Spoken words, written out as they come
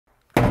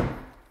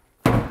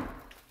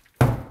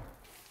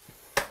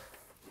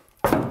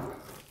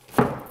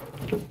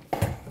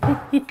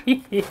Hey!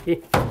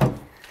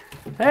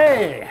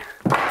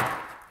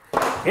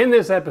 In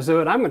this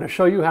episode, I'm going to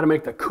show you how to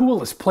make the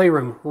coolest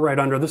playroom right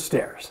under the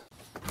stairs.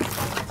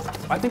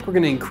 I think we're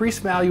going to increase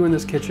value in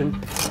this kitchen.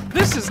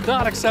 This is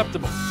not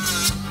acceptable.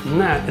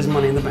 And that is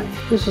money in the bank.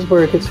 This is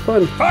where it gets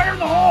fun. Fire in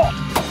the hole!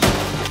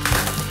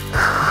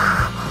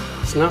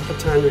 It's not the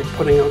time to be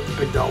putting out the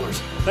big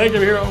dollars. Thank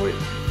you, hero.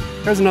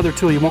 There's another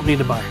tool you won't need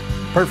to buy.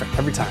 Perfect,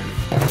 every time.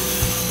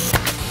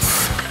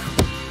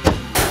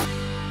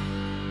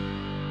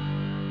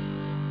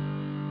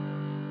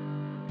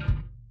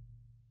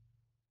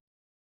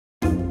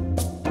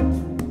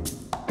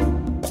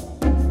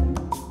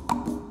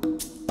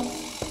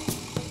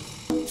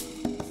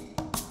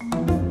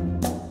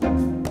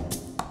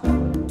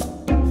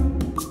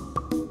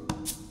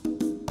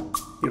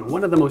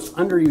 One of the most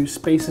underused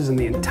spaces in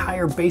the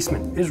entire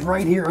basement is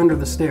right here under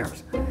the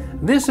stairs.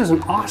 This is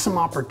an awesome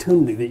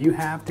opportunity that you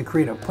have to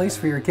create a place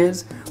for your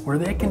kids where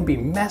they can be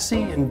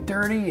messy and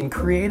dirty and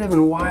creative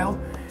and wild,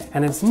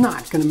 and it's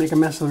not going to make a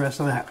mess of the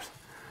rest of the house.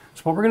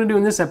 So what we're going to do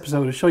in this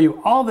episode is show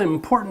you all the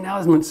important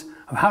elements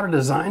of how to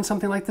design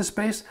something like this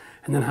space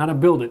and then how to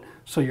build it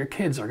so your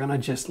kids are going to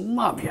just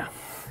love you.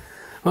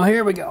 Well,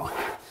 here we go.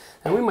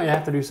 Now we might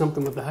have to do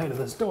something with the height of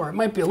this door. It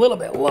might be a little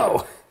bit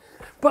low,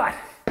 but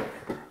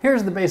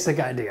here's the basic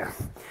idea.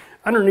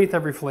 Underneath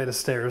every flight of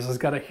stairs has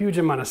got a huge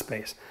amount of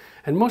space,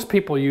 and most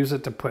people use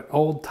it to put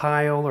old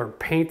tile or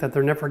paint that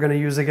they're never going to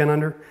use again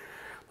under.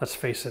 Let's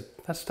face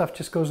it, that stuff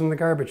just goes in the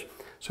garbage.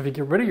 So if you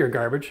get rid of your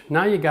garbage,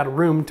 now you got a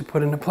room to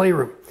put in a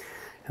playroom.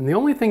 And the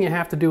only thing you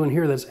have to do in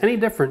here that's any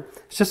different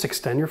is just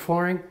extend your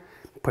flooring,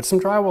 put some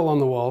drywall on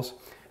the walls,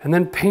 and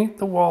then paint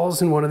the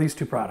walls in one of these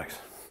two products.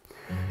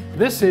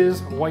 This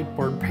is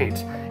whiteboard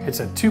paint. It's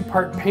a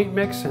two-part paint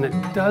mix, and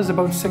it does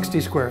about 60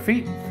 square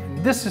feet.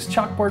 This is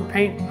chalkboard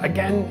paint.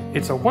 Again,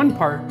 it's a one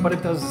part, but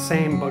it does the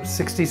same, about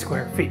 60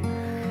 square feet.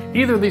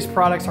 Either of these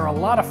products are a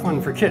lot of fun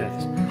for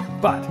kids,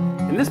 but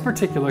in this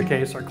particular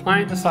case, our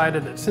client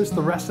decided that since the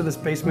rest of this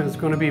basement is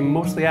going to be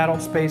mostly adult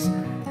space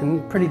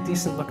and pretty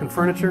decent looking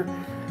furniture,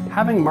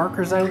 having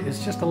markers out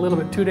is just a little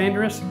bit too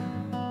dangerous.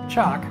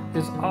 Chalk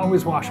is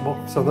always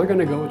washable, so they're going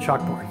to go with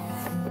chalkboard.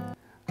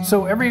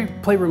 So every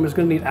playroom is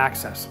going to need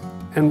access,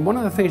 and one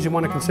of the things you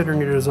want to consider in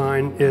your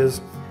design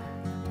is,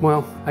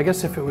 well, I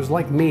guess if it was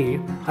like me,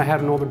 I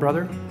had an older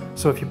brother,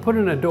 so if you put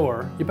in a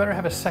door, you better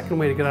have a second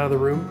way to get out of the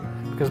room,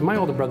 because my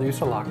older brother used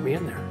to lock me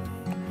in there.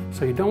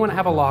 So you don't want to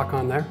have a lock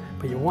on there,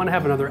 but you want to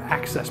have another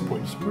access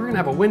point. So we're going to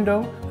have a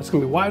window that's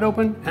going to be wide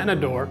open and a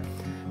door,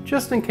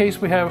 just in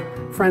case we have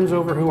friends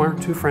over who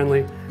aren't too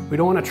friendly. We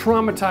don't want to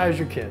traumatize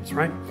your kids,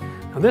 right?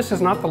 Now this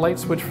is not the light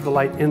switch for the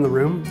light in the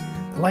room.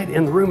 The light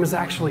in the room is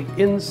actually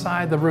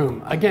inside the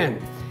room.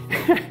 Again,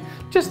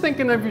 just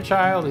thinking of your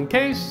child in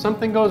case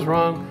something goes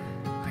wrong.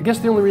 I guess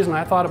the only reason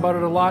I thought about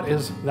it a lot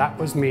is that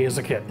was me as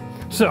a kid.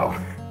 So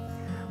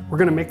we're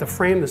going to make the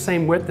frame the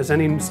same width as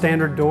any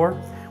standard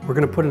door. We're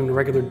going to put in a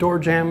regular door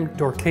jamb,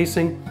 door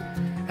casing,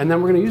 and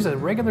then we're going to use a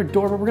regular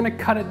door, but we're going to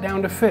cut it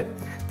down to fit.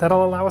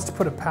 That'll allow us to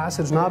put a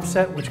passage knob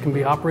set, which can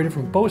be operated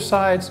from both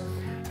sides.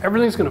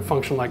 Everything's going to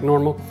function like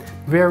normal.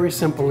 Very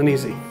simple and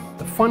easy.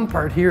 The fun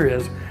part here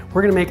is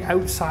we're going to make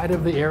outside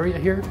of the area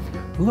here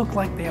look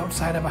like the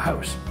outside of a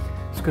house.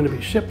 It's going to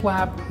be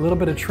shiplap, a little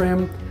bit of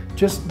trim,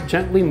 just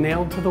gently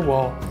nailed to the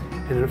wall.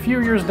 And in a few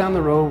years down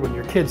the road, when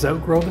your kids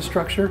outgrow the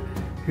structure,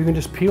 you can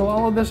just peel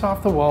all of this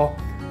off the wall,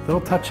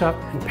 little touch up,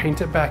 and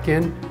paint it back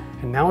in.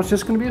 And now it's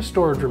just going to be a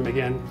storage room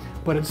again,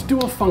 but it's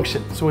dual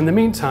function. So in the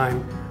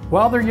meantime,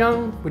 while they're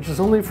young, which is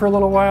only for a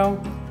little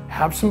while,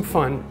 have some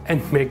fun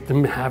and make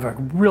them have a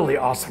really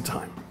awesome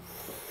time.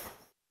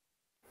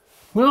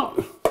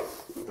 Well,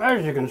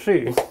 as you can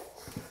see,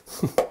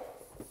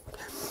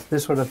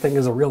 this sort of thing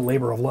is a real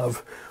labor of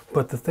love,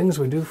 but the things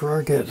we do for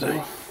our kids,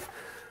 eh?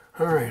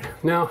 All right,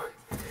 now,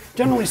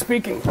 generally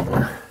speaking,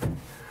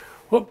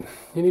 whoop,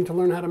 you need to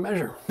learn how to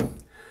measure.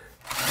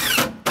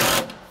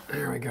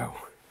 There we go.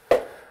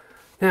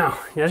 Now,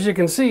 as you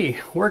can see,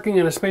 working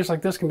in a space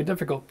like this can be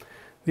difficult.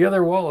 The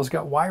other wall has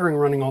got wiring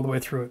running all the way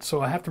through it,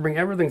 so I have to bring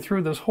everything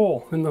through this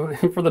hole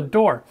for the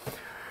door. A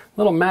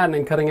little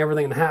maddening cutting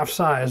everything in half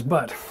size,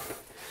 but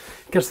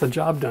it gets the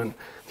job done.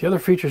 The other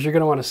features you're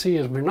going to want to see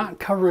is we're not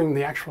covering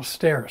the actual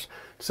stairs.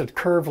 It's a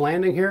curved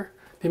landing here.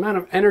 The amount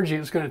of energy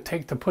it's going to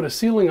take to put a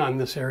ceiling on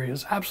this area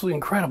is absolutely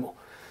incredible.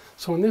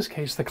 So in this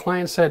case, the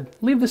client said,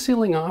 leave the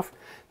ceiling off.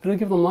 It'll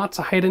give them lots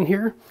of height in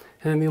here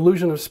and the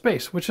illusion of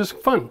space, which is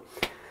fun.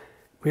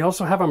 We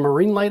also have a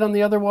marine light on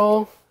the other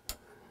wall,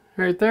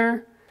 right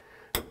there.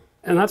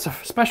 And that's a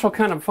special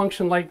kind of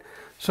function light.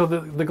 So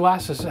the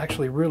glass is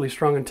actually really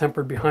strong and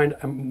tempered behind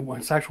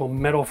its actual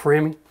metal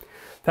framing.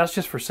 That's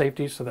just for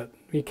safety so that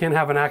you can't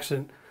have an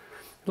accident.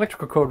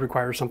 Electrical code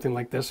requires something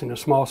like this in a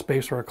small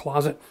space or a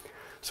closet.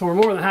 So we're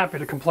more than happy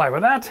to comply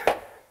with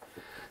that.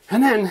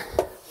 And then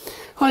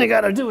all you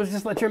gotta do is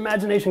just let your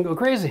imagination go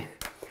crazy.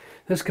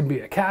 This could be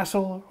a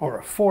castle or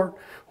a fort,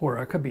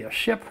 or it could be a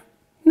ship.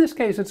 In this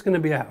case, it's gonna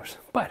be a house,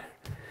 but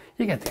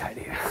you get the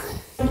idea.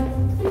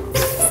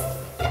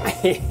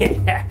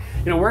 Yeah,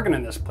 you know, working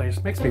in this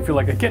place makes me feel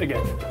like a kid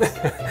again.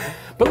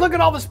 But look at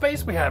all the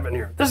space we have in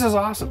here. This is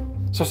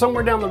awesome. So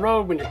somewhere down the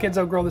road when your kids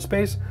outgrow the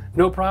space,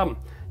 no problem.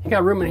 You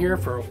got room in here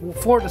for a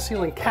floor to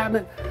ceiling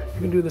cabinet.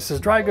 You can do this as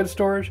dry goods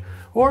storage,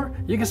 or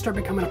you can start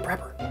becoming a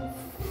prepper.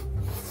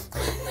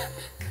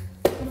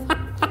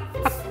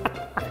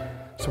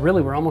 So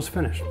really, we're almost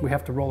finished. We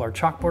have to roll our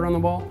chalkboard on the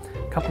wall,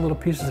 a couple little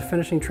pieces of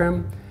finishing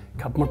trim,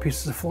 a couple more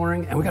pieces of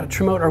flooring, and we got to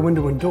trim out our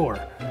window and door.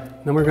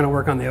 Then we're going to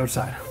work on the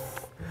outside.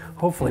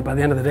 Hopefully, by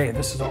the end of the day,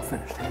 this is all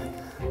finished.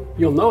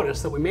 You'll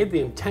notice that we made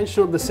the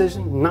intentional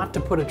decision not to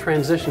put a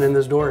transition in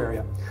this door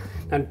area.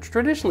 Now,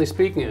 traditionally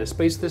speaking, in a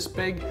space this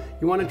big,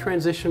 you want to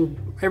transition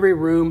every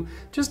room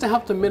just to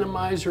help to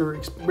minimize your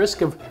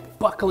risk of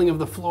buckling of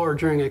the floor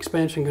during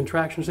expansion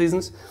contraction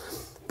seasons.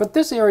 But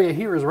this area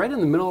here is right in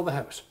the middle of the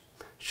house.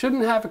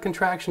 Shouldn't have a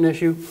contraction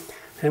issue,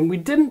 and we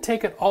didn't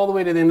take it all the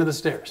way to the end of the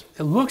stairs.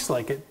 It looks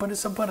like it, but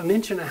it's about 1.5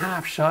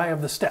 inches shy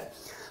of the step.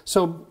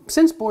 So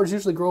since boards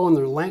usually grow in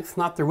their length,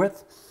 not their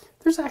width,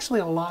 there's actually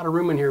a lot of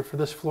room in here for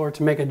this floor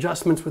to make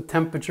adjustments with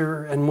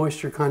temperature and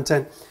moisture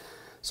content.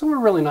 So we're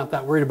really not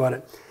that worried about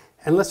it.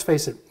 And let's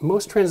face it,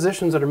 most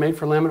transitions that are made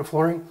for laminate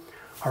flooring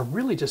are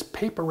really just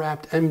paper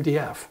wrapped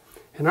MDF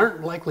and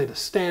aren't likely to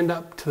stand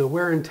up to the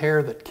wear and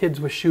tear that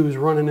kids with shoes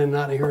running in and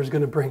out of here is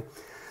going to bring.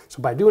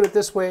 So by doing it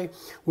this way,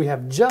 we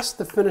have just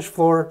the finished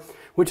floor,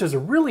 which is a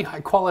really high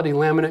quality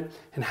laminate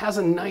and has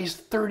a nice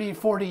 30,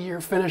 40 year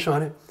finish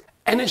on it,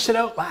 and it should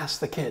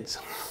outlast the kids.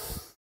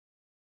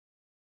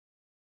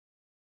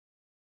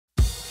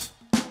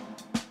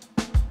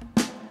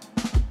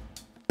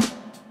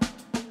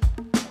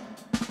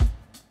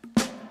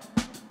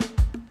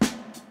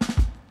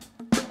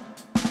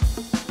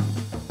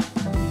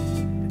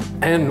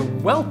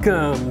 And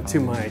welcome to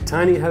my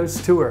tiny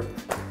house tour.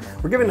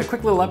 We're giving a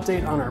quick little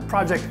update on our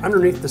project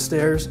underneath the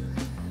stairs.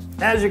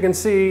 As you can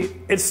see,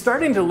 it's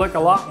starting to look a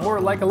lot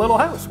more like a little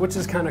house, which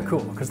is kind of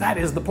cool, because that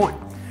is the point.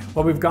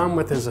 What we've gone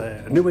with is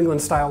a New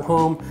England style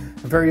home,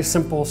 very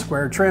simple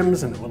square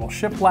trims and a little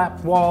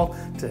shiplap wall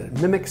to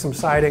mimic some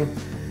siding.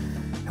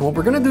 And what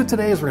we're gonna do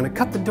today is we're gonna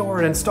cut the door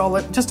and install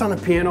it just on a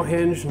piano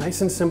hinge, nice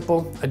and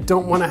simple. I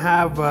don't wanna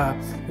have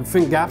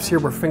gaps here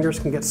where fingers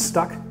can get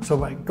stuck. So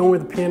by going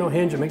with the piano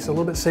hinge, it makes it a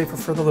little bit safer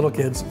for the little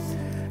kids.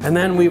 And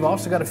then we've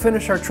also got to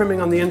finish our trimming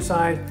on the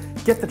inside,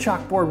 get the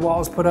chalkboard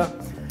walls put up,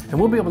 and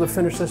we'll be able to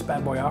finish this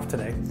bad boy off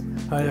today.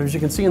 As you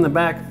can see in the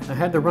back, I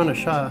had to run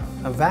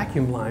a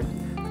vacuum line.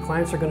 The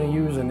clients are gonna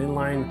use an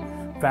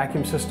inline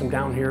vacuum system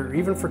down here,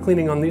 even for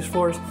cleaning on these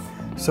floors.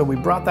 So we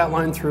brought that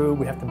line through.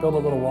 We have to build a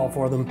little wall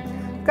for them.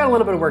 Got a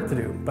little bit of work to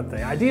do, but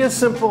the idea is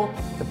simple,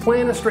 the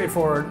plan is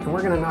straightforward, and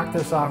we're gonna knock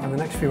this off in the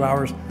next few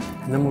hours,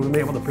 and then we'll be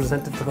able to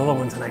present it to the little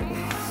one tonight.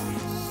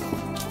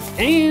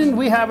 And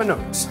we have a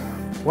note.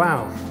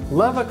 Wow,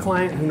 love a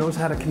client who knows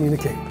how to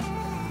communicate.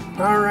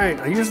 All right,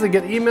 I usually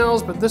get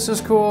emails, but this is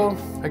cool.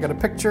 I got a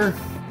picture.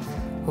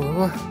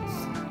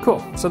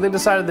 Cool, so they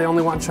decided they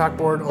only want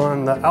chalkboard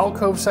on the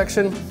alcove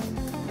section,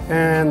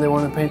 and they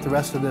want to paint the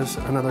rest of this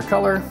another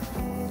color.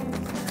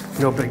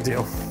 No big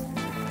deal.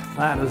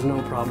 That is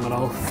no problem at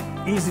all.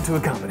 Easy to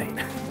accommodate.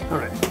 All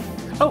right.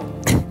 Oh,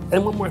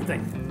 and one more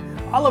thing.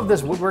 All of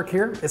this woodwork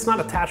here, it's not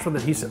attached with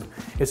adhesive.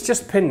 It's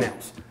just pin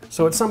nails.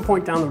 So at some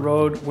point down the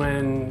road,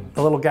 when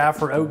the little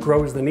gaffer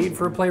outgrows the need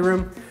for a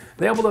playroom,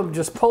 they're able to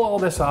just pull all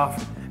this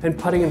off and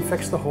putty and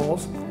fix the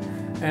holes,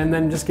 and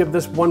then just give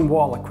this one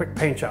wall a quick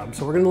paint job.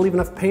 So we're gonna leave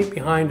enough paint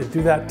behind to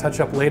do that touch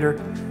up later.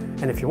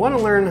 And if you wanna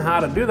learn how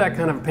to do that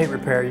kind of a paint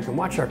repair, you can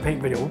watch our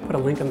paint video. We'll put a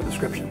link in the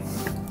description.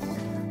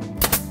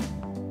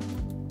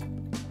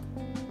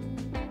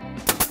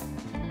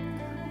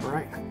 All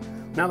right,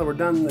 now that we're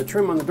done the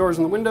trim on the doors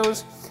and the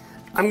windows,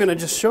 I'm gonna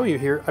just show you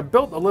here. I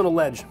built a little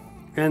ledge.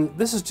 And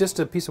this is just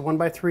a piece of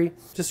 1x3.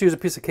 Just use a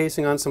piece of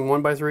casing on some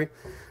 1x3,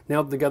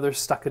 nailed together,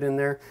 stuck it in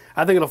there.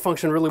 I think it'll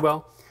function really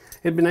well.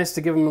 It'd be nice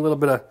to give them a little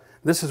bit of,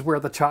 this is where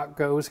the chalk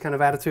goes kind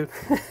of attitude.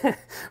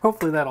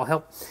 Hopefully that'll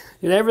help.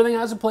 You know, everything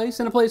has a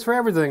place and a place for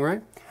everything,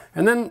 right?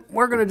 And then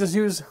we're gonna just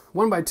use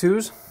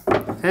 1x2s,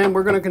 and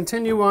we're gonna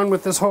continue on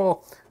with this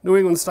whole New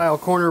England style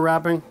corner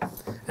wrapping,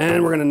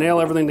 and we're gonna nail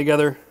everything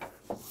together.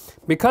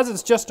 Because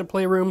it's just a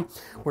playroom,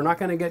 we're not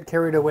gonna get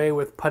carried away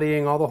with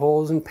puttying all the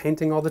holes and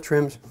painting all the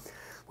trims.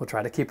 We'll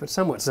try to keep it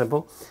somewhat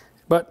simple,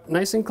 but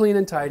nice and clean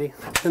and tidy.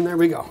 And there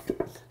we go.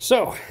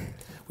 So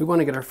we want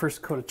to get our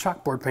first coat of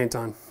chalkboard paint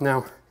on.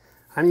 Now,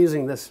 I'm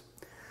using this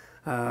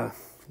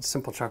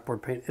simple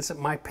chalkboard paint. It's at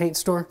my paint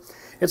store.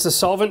 It's a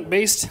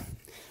solvent-based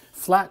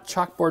flat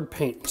chalkboard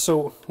paint.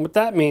 So what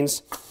that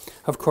means,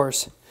 of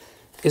course,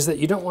 is that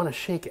you don't want to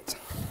shake it.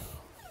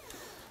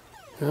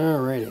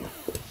 Alrighty.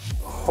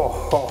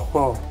 Oh, oh,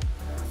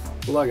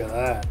 oh. Look at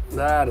that.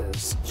 That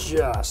is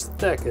just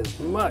thick as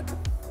mud.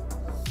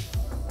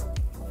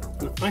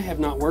 I have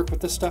not worked with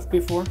this stuff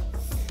before,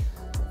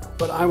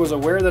 but I was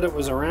aware that it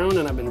was around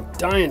and I've been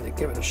dying to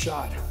give it a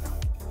shot.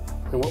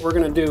 And what we're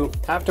gonna do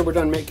after we're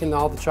done making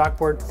all the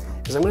chalkboard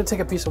is I'm gonna take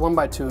a piece of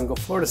 1x2 and go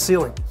floor to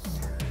ceiling.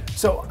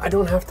 So I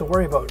don't have to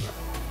worry about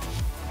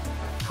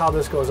how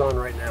this goes on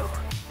right now.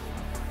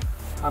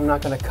 I'm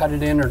not going to cut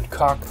it in or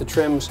caulk the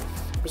trims.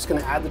 I'm just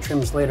going to add the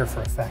trims later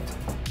for effect.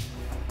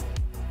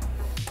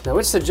 Now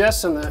it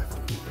suggests on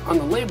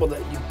the label that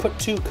you put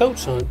 2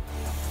 coats on,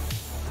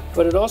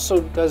 but it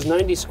also does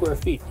 90 square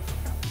feet.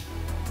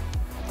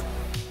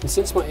 And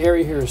since my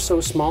area here is so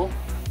small,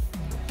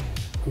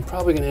 I'm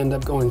probably going to end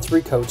up going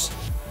 3 coats.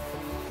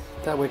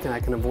 That way I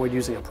can avoid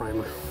using a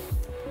primer.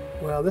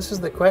 Well, this is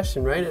the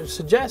question, right? It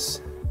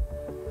suggests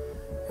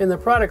in the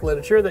product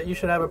literature that you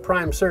should have a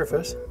primed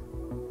surface.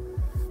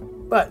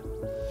 But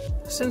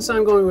since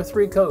I'm going with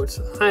 3 coats,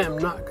 I am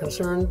not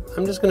concerned.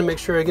 I'm just going to make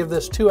sure I give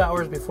this 2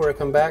 hours before I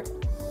come back,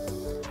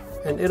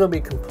 and it'll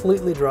be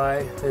completely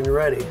dry and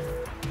ready.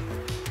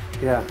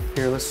 Yeah,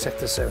 here, let's check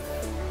this out.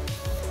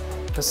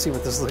 Let's see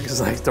what this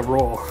looks like to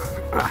roll.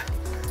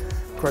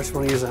 Of course, you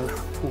want to use a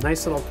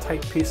nice little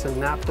tight piece of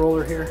nap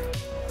roller here.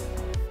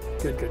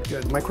 Good, good,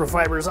 good.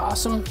 Microfiber is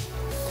awesome.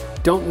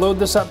 Don't load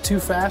this up too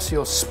fast.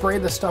 You'll spray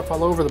the stuff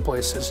all over the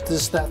place. It's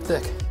just that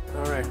thick.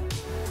 All right,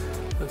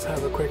 let's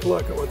have a quick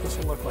look at what this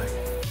will look like.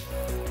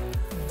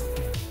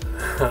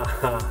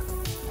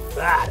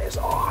 That is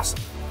awesome.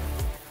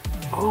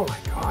 Oh my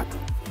God,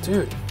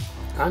 dude.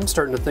 I'm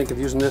starting to think of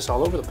using this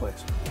all over the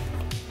place.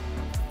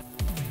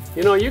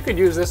 You know, you could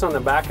use this on the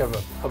back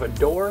of a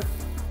door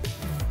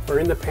or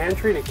in the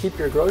pantry to keep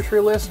your grocery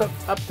list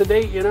up to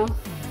date, you know?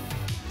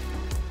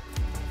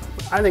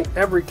 I think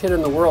every kid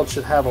in the world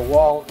should have a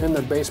wall in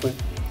their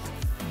basement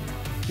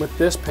with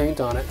this paint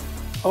on it.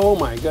 Oh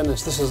my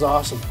goodness, this is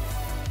awesome.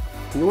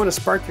 You want to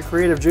spark your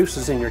creative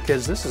juices in your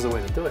kids, this is the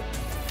way to do it.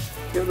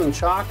 Give them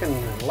chalk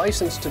and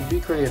license to be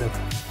creative.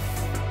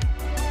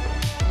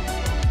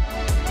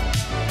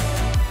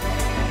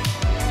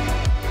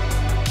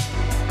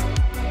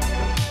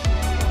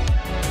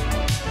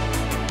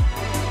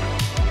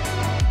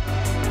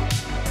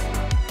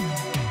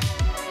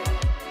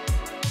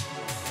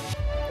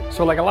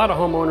 So like a lot of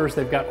homeowners,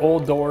 they've got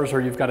old doors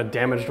or you've got a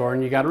damaged door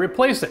and you got to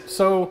replace it.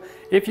 So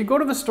if you go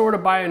to the store to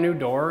buy a new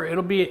door,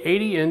 it'll be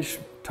 80-inch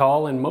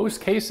tall in most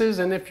cases,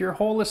 and if your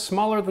hole is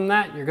smaller than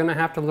that, you're going to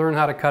have to learn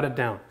how to cut it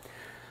down.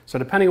 So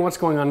depending on what's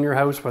going on in your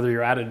house, whether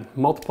you're added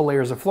multiple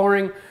layers of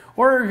flooring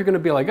or if you're going to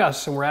be like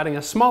us and we're adding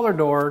a smaller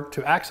door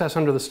to access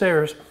under the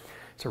stairs,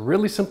 it's a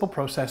really simple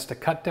process to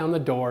cut down the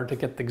door to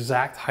get the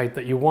exact height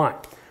that you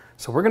want.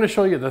 So we're going to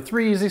show you the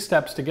 3 easy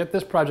steps to get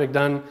this project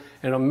done,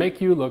 and it'll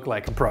make you look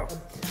like a pro.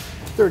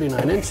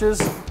 39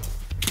 inches.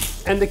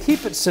 And to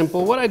keep it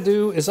simple, what I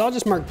do is I'll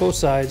just mark both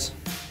sides.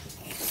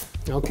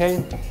 Okay,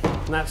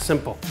 and that's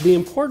simple. The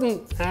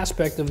important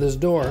aspect of this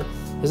door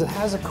is it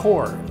has a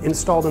core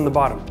installed in the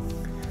bottom.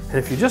 And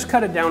if you just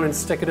cut it down and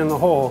stick it in the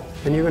hole,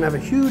 then you're going to have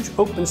a huge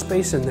open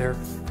space in there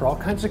for all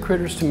kinds of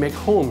critters to make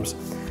homes.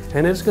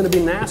 And it's going to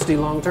be nasty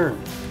long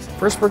term.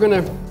 First, we're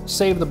going to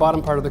save the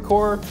bottom part of the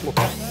core. We'll cut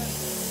that.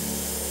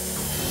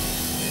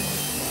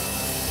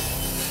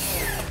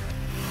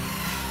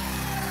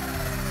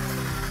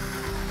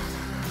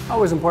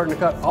 Always important to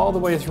cut all the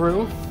way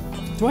through.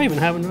 Do I even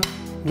have enough?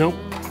 Nope.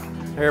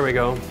 There we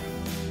go.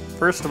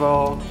 First of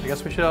all, I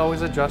guess we should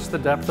always adjust the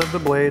depth of the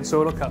blade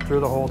so it'll cut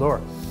through the whole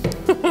door.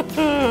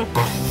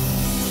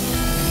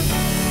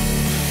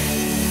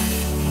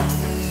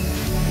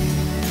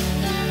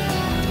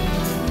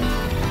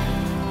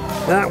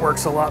 That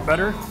works a lot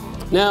better.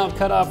 Now I'll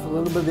cut off a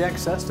little bit of the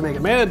excess to make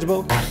it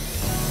manageable.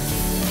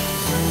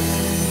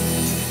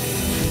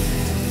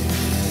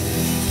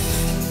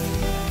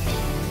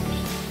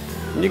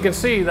 You can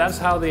see that's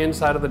how the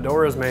inside of the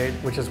door is made,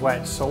 which is why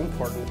it's so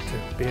important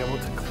to be able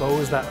to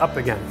close that up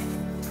again.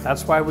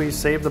 That's why we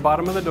save the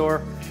bottom of the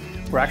door.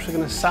 We're actually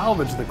going to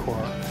salvage the core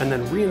and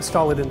then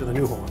reinstall it into the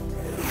new hole.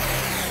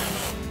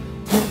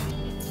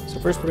 So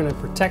first we're going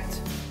to protect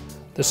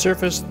the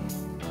surface.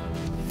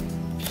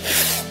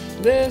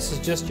 This is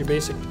just your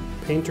basic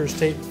painter's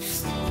tape.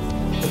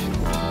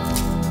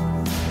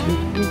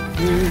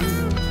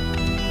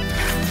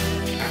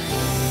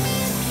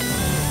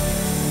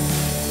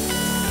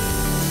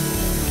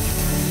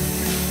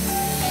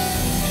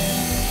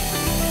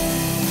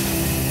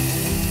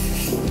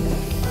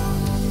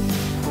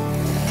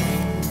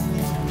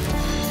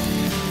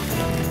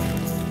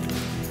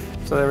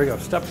 So there we go.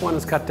 Step 1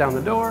 is cut down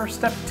the door.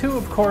 Step 2,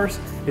 of course,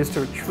 is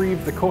to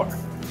retrieve the core.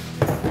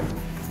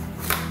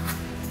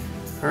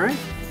 All right?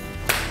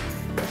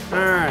 All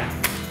right.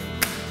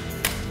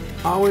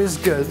 Always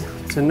good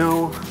to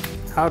know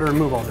how to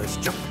remove all this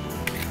junk.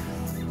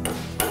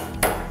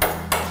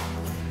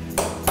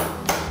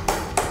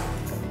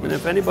 And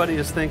if anybody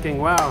is thinking,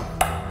 wow,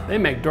 they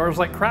make doors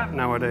like crap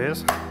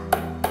nowadays,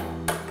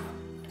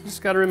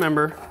 just got to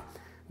remember,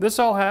 this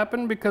all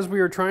happened because we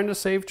were trying to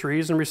save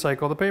trees and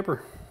recycle the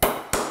paper.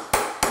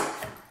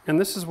 And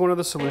this is one of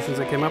the solutions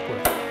I came up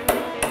with.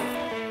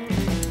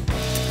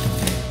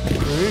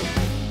 Right.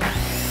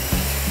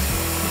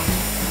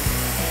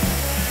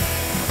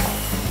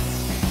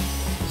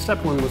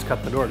 Step 1 was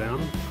cut the door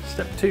down.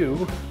 Step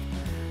 2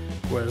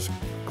 was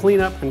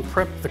clean up and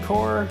prep the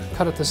core,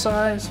 cut it to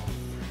size.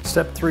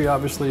 Step 3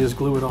 obviously is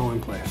glue it all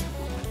in place.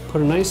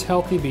 Put a nice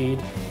healthy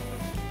bead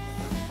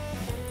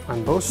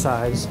on both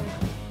sides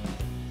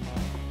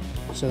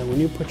so that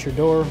when you put your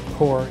door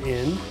core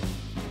in,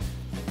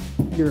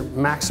 you're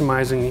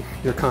maximizing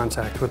your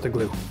contact with the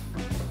glue.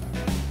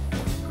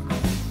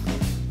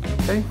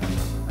 Okay.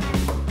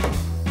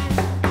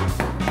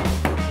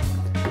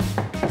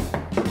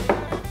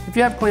 If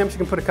you have clamps, you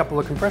can put a couple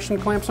of compression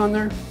clamps on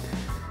there.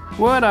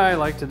 What I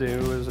like to do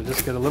is I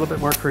just get a little bit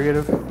more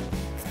creative,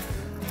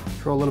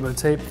 throw a little bit of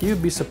tape.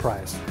 You'd be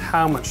surprised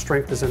how much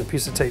strength is in a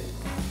piece of tape.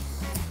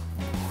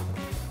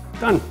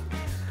 Done.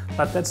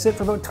 Let that sit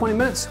for about 20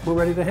 minutes. We're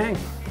ready to hang.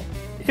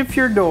 If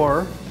your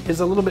door is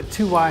a little bit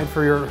too wide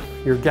for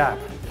your gap,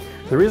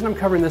 the reason I'm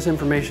covering this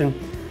information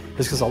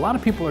is because a lot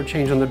of people are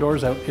changing the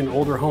doors out in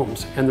older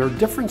homes, and they're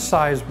different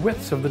size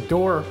widths of the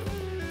door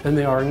than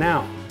they are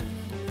now.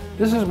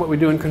 This is what we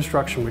do in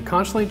construction. We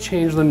constantly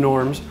change the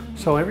norms,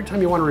 so every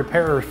time you want to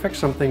repair or fix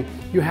something,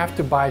 you have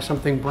to buy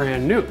something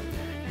brand new.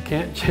 You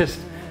can't just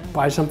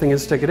buy something and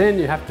stick it in.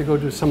 You have to go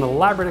do some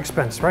elaborate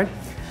expense, right?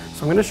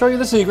 So I'm going to show you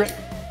the secret.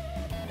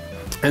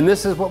 And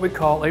this is what we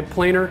call a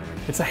planer.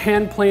 It's a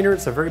hand planer.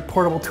 It's a very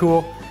portable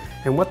tool.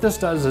 And what this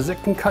does is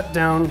it can cut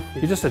down,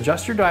 you just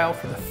adjust your dial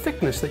for the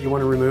thickness that you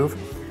want to remove.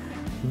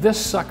 This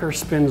sucker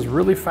spins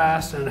really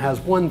fast, and it has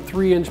one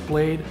 3-inch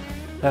blade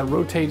that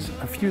rotates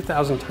a few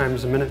thousand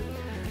times a minute.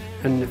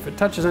 And if it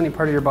touches any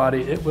part of your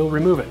body, it will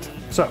remove it.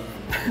 So,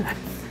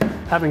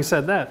 having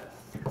said that,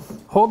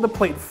 hold the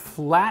plate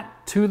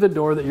flat to the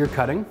door that you're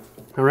cutting,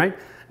 all right?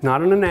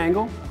 Not on an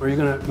angle, or you're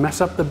gonna mess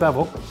up the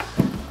bevel.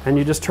 And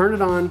you just turn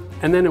it on,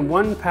 and then in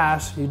one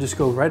pass, you just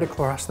go right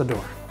across the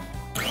door.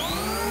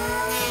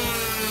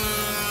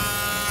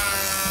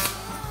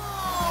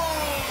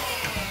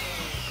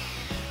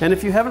 And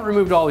if you haven't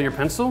removed all of your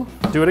pencil,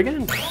 do it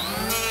again.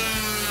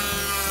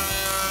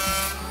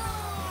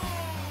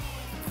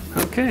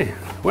 Okay,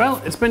 well,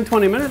 it's been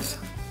 20 minutes.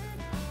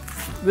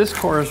 This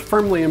core is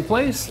firmly in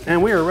place,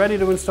 and we are ready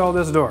to install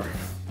this door.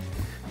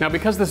 Now,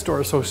 because this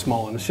door is so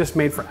small and it's just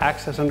made for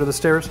access under the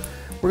stairs,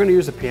 we're gonna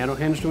use a piano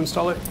hinge to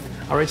install it.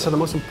 All right, so the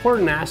most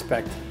important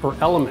aspect or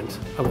element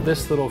of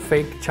this little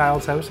fake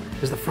child's house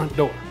is the front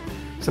door.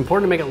 It's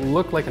important to make it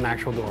look like an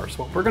actual door.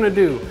 So what we're gonna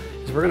do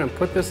is we're gonna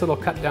put this little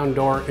cut down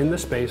door in the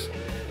space,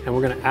 and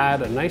we're gonna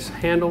add a nice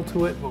handle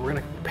to it, but we're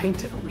gonna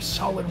paint it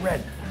solid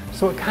red,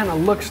 so it kind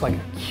of looks like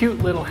a cute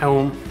little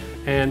home,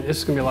 and this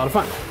is gonna be a lot of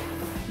fun.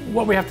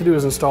 What we have to do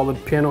is install the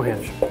piano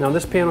hinge. Now,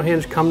 this piano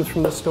hinge comes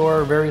from the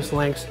store, various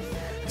lengths,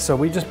 so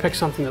we just picked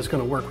something that's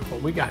gonna work with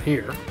what we got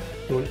here.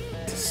 You want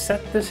to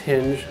set this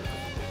hinge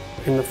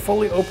in the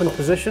fully open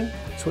position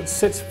so it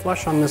sits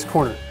flush on this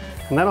corner,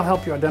 and that'll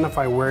help you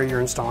identify where you're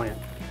installing it.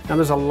 Now,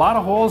 there's a lot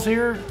of holes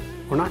here.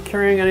 We're not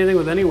carrying anything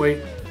with any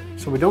weight,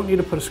 so we don't need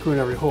to put a screw in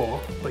every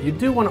hole, but you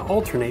do want to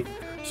alternate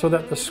so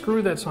that the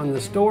screw that's on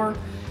this door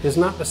is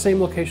not the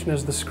same location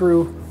as the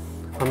screw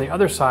on the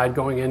other side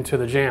going into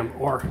the jamb,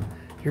 or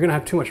you're gonna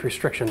have too much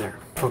restriction there,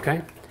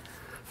 okay?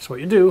 So what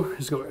you do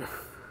is go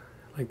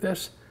like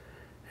this,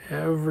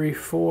 every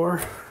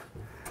 4.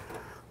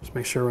 Just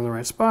make sure we're in the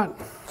right spot.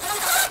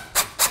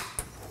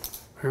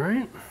 All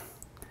right,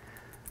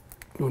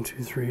 1,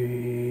 2,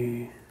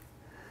 3.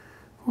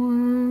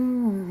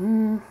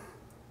 And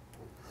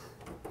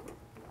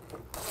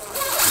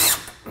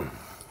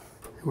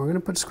we're going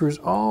to put screws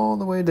all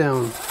the way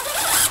down.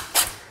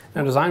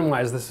 Now,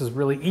 design-wise, this is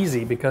really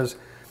easy because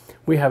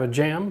we have a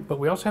jamb, but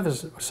we also have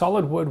this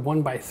solid wood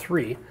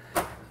 1x3,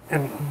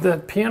 and the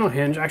piano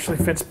hinge actually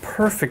fits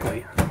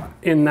perfectly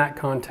in that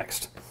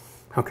context.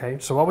 Okay,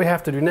 so what we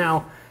have to do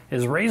now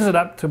is raise it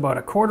up to about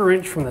 1/4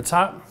 inch from the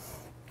top,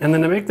 and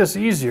then to make this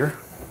easier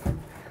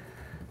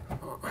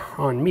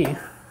on me,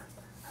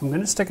 I'm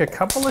going to stick a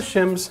couple of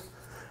shims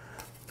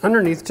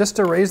underneath just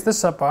to raise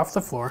this up off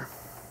the floor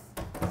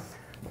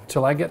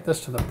until I get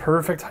this to the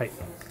perfect height.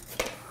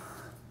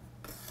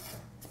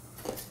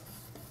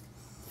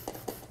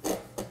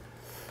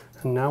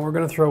 And now we're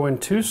going to throw in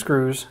 2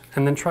 screws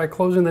and then try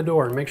closing the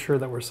door and make sure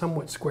that we're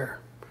somewhat square.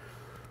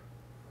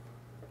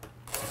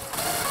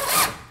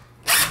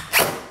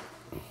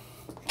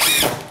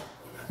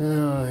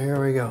 Oh,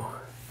 here we go.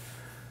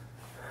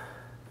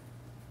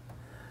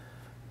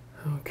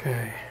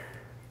 Okay.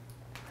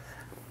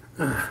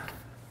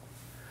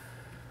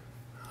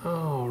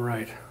 All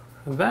right.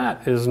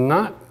 That is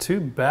not too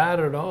bad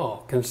at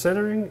all,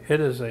 considering it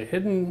is a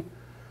hidden,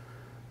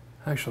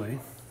 actually,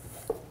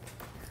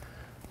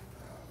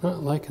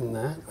 not liking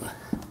that.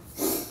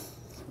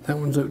 That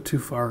one's out too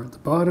far at the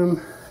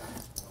bottom.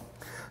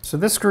 So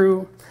this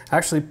screw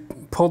actually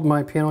pulled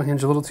my piano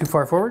hinge a little too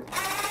far forward,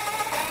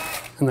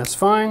 and that's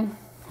fine.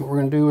 What we're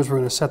gonna do is we're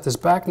gonna set this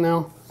back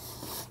now.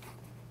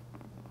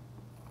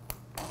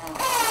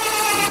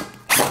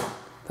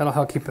 That'll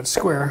help keep it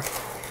square.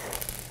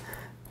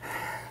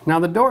 Now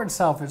the door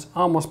itself is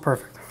almost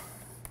perfect.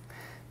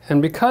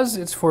 And because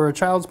it's for a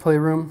child's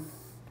playroom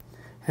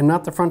and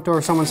not the front door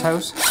of someone's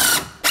house,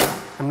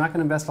 I'm not going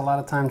to invest a lot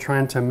of time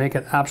trying to make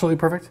it absolutely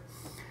perfect.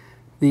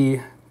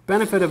 The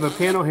benefit of a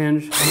piano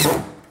hinge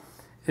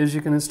is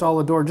you can install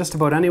a door just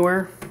about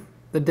anywhere.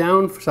 The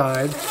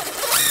downside,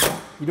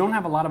 you don't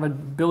have a lot of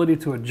ability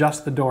to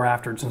adjust the door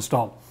after it's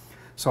installed.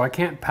 So I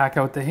can't pack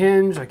out the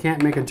hinge, I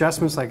can't make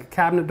adjustments like a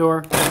cabinet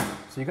door.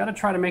 So you gotta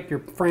try to make your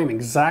frame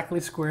exactly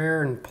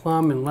square and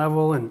plumb and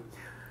level and,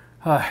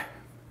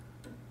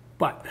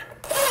 but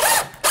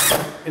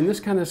in this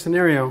kind of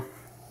scenario,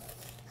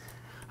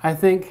 I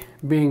think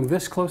being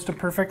this close to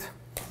perfect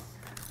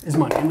is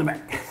money in the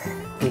bank.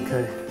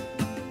 Okay.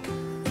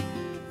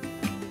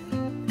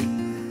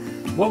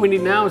 What we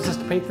need now is just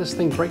to paint this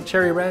thing bright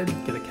cherry red,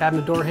 get a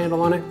cabinet door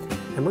handle on it,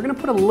 and we're gonna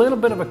put a little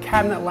bit of a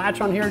cabinet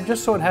latch on here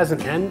just so it has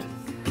an end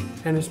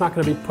and it's not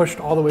gonna be pushed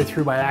all the way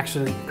through by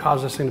accident and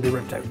cause this thing to be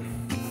ripped out.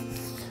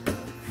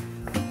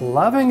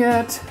 Loving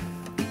it.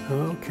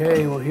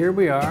 Okay, well here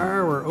we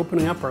are. We're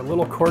opening up our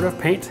little quart of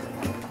paint.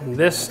 And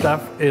this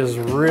stuff is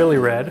really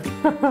red.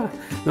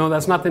 No,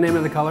 that's not the name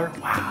of the color.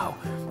 Wow,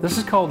 this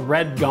is called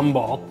red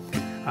gumball.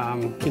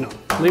 You know,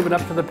 leave it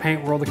up to the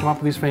paint world to come up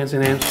with these fancy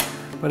names,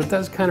 but it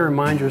does kind of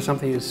remind you of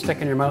something you stick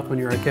in your mouth when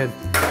you were a kid.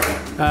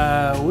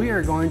 We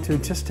are going to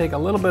just take a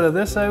little bit of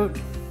this out.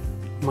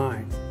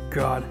 My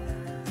God.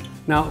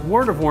 Now,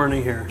 word of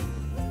warning here.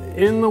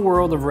 In the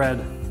world of red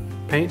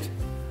paint,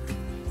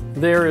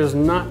 there is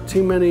not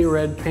too many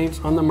red paints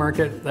on the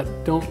market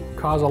that don't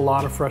cause a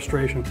lot of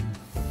frustration.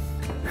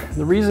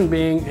 The reason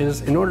being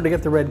is in order to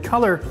get the red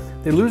color,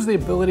 they lose the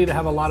ability to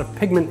have a lot of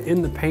pigment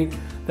in the paint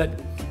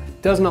that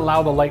doesn't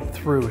allow the light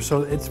through.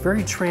 So it's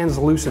very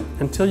translucent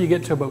until you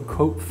get to about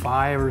coat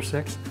 5 or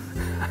 6.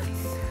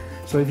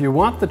 So if you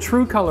want the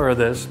true color of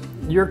this,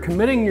 you're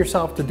committing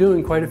yourself to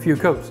doing quite a few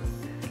coats.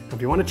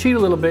 If you want to cheat a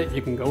little bit,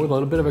 you can go with a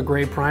little bit of a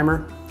gray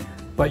primer,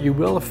 but you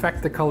will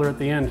affect the color at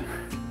the end.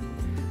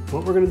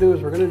 What we're going to do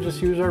is we're going to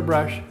just use our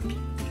brush,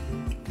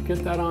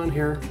 get that on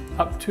here,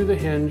 up to the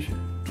hinge.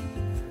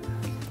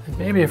 And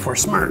maybe if we're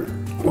smart,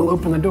 we'll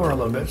open the door a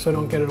little bit so I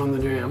don't get it on the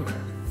jamb.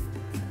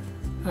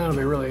 That'll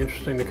be really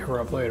interesting to cover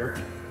up later.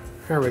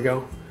 There we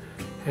go.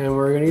 And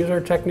we're going to use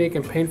our technique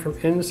and paint from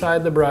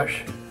inside the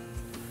brush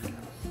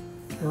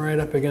right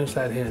up against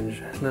that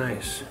hinge.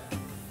 Nice.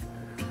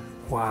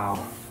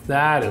 Wow,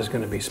 that is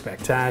going to be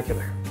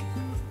spectacular.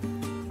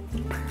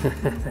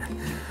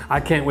 I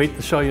can't wait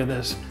to show you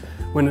this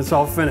when it's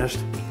all finished,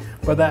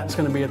 but that's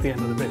going to be at the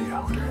end of the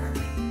video.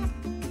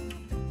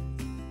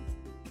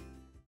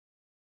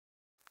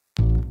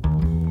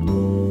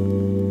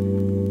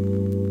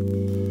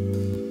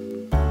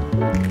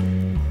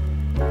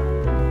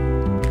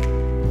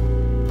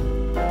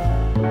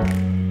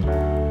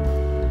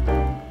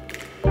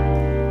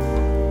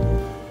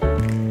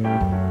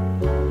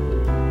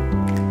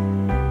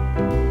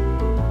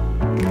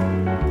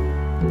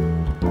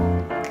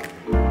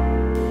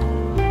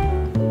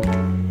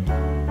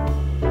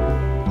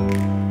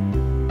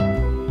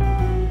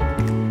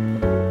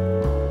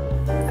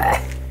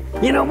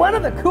 You know, one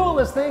of the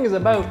coolest things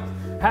about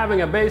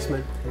having a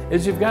basement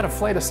is you've got a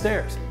flight of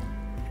stairs.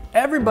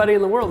 Everybody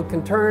in the world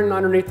can turn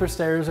underneath their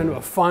stairs into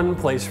a fun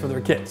place for their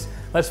kids.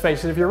 Let's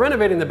face it, if you're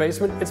renovating the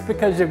basement, it's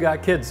because you've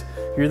got kids.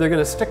 You're either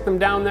gonna stick them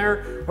down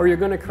there or you're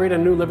gonna create a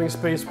new living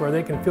space where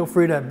they can feel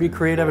free to be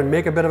creative and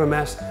make a bit of a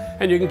mess,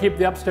 and you can keep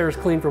the upstairs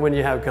clean for when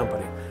you have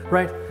company,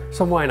 right?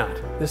 So why not?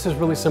 This is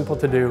really simple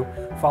to do.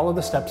 Follow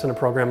the steps in a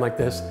program like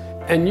this,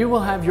 and you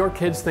will have your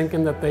kids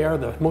thinking that they are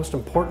the most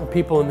important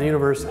people in the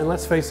universe, and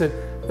let's face it,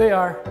 they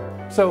are.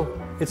 So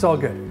it's all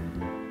good.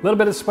 A little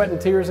bit of sweat and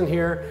tears in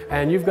here,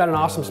 and you've got an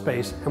awesome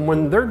space. And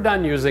when they're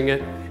done using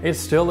it, it's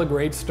still a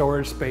great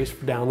storage space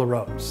down the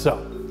road. So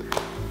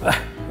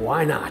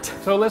why not?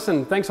 So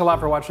listen, thanks a lot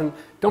for watching.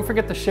 Don't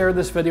forget to share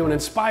this video and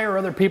inspire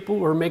other people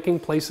who are making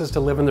places to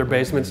live in their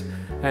basements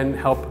and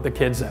help the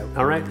kids out,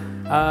 all right?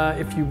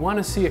 If you want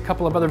to see a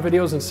couple of other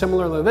videos and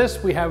similar to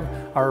this, we have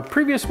our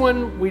previous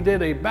one. We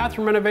did a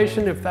bathroom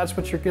renovation, if that's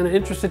what you're going to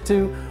interested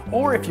to,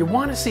 or if you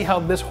want to see how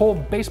this whole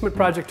basement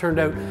project turned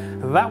out,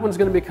 that one's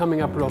going to be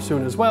coming up real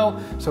soon as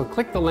well. So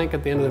click the link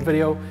at the end of the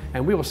video,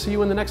 and we will see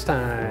you in the next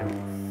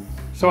time.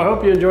 So I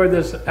hope you enjoyed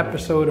this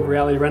episode of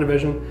Reality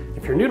Renovision.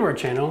 If you're new to our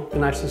channel,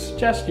 then I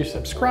suggest you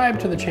subscribe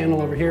to the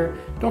channel over here.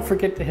 Don't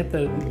forget to hit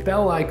the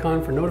bell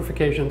icon for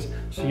notifications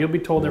so you'll be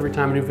told every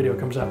time a new video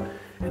comes up.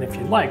 And if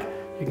you'd like,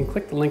 you can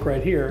click the link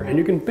right here and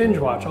you can binge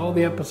watch all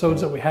the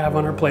episodes that we have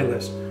on our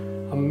playlist.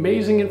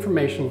 Amazing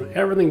information,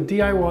 everything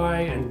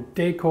DIY and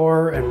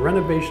decor and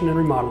renovation and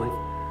remodeling.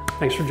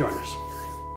 Thanks for joining us.